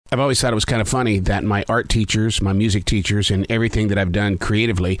I've always thought it was kind of funny that my art teachers, my music teachers, and everything that I've done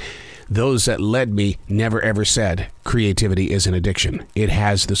creatively, those that led me never ever said creativity is an addiction. It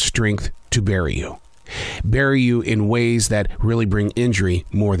has the strength to bury you. Bury you in ways that really bring injury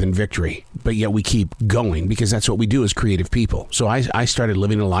more than victory. But yet we keep going because that's what we do as creative people. So I started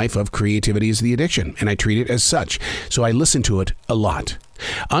living a life of creativity as the addiction, and I treat it as such. So I listen to it a lot.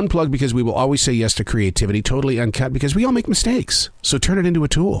 Unplugged because we will always say yes to creativity. Totally uncut because we all make mistakes. So turn it into a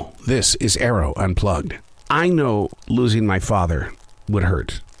tool. This is Arroe Unplugged. I know losing my father would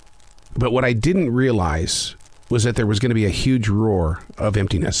hurt. But what I didn't realize was that there was going to be a huge roar of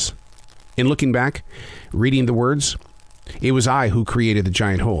emptiness. In looking back, reading the words, it was I who created the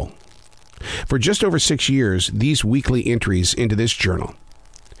giant hole. For just over 6 years, these weekly entries into this journal,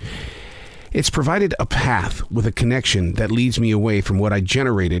 it's provided a path with a connection that leads me away from what I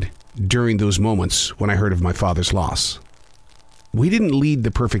generated during those moments when I heard of my father's loss. We didn't lead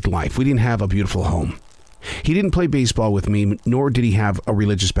the perfect life. We didn't have a beautiful home. He didn't play baseball with me, nor did he have a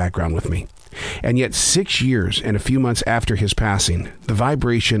religious background with me. And yet 6 years and a few months after his passing, the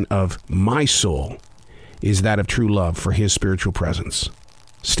vibration of my soul is that of true love for his spiritual presence.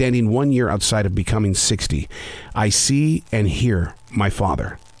 Standing 1 year outside of becoming 60, I see and hear my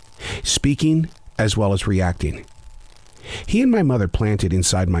father, speaking as well as reacting. He and my mother planted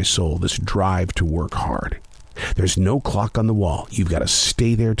inside my soul this drive to work hard. There's no clock on the wall. You've got to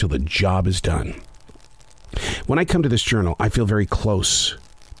stay there till the job is done. When I come to this journal, I feel very close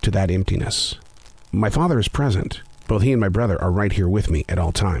to that emptiness. My father is present. Both he and my brother are right here with me at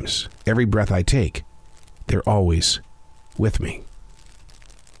all times. Every breath I take, they're always with me.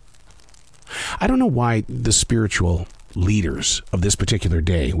 I don't know why the spiritual leaders of this particular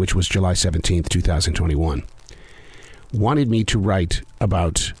day, which was July 17th, 2021, wanted me to write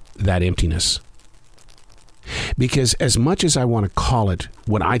about that emptiness. Because as much as I want to call it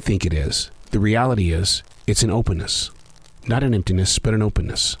what I think it is, the reality is it's an openness. Not an emptiness, but an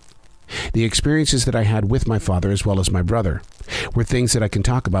openness. The experiences that I had with my father as well as my brother were things that I can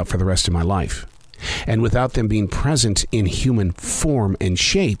talk about for the rest of my life. And without them being present in human form and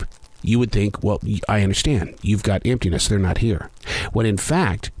shape, you would think, well, I understand. You've got emptiness. They're not here. When in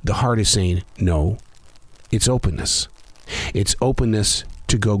fact, the heart is saying, no, it's openness. It's openness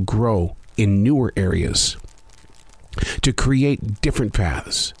to go grow in newer areas, to create different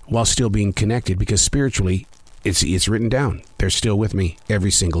paths while still being connected, because spiritually, it's written down. They're still with me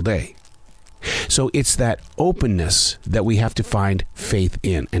every single day. So it's that openness that we have to find faith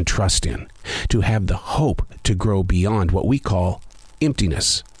in and trust in, to have the hope to grow beyond what we call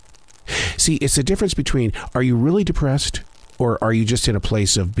emptiness. See, it's the difference between, are you really depressed or are you just in a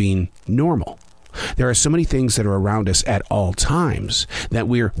place of being normal? There are so many things that are around us at all times that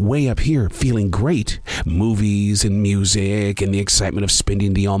we're way up here feeling great. Movies and music and the excitement of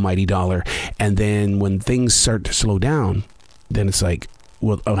spending the almighty dollar. And then when things start to slow down, then it's like,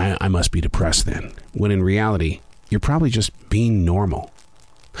 well, I must be depressed then. When in reality, you're probably just being normal.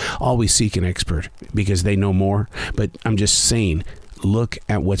 Always seek an expert because they know more. But I'm just saying, look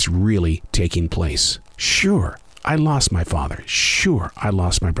at what's really taking place. Sure, I lost my father. Sure, I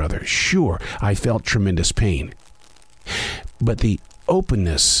lost my brother. Sure, I felt tremendous pain. But the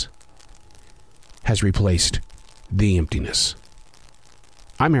openness has replaced the emptiness.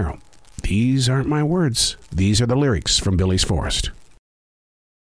 I'm Arroe. These aren't my words. These are the lyrics from Billy's Forest.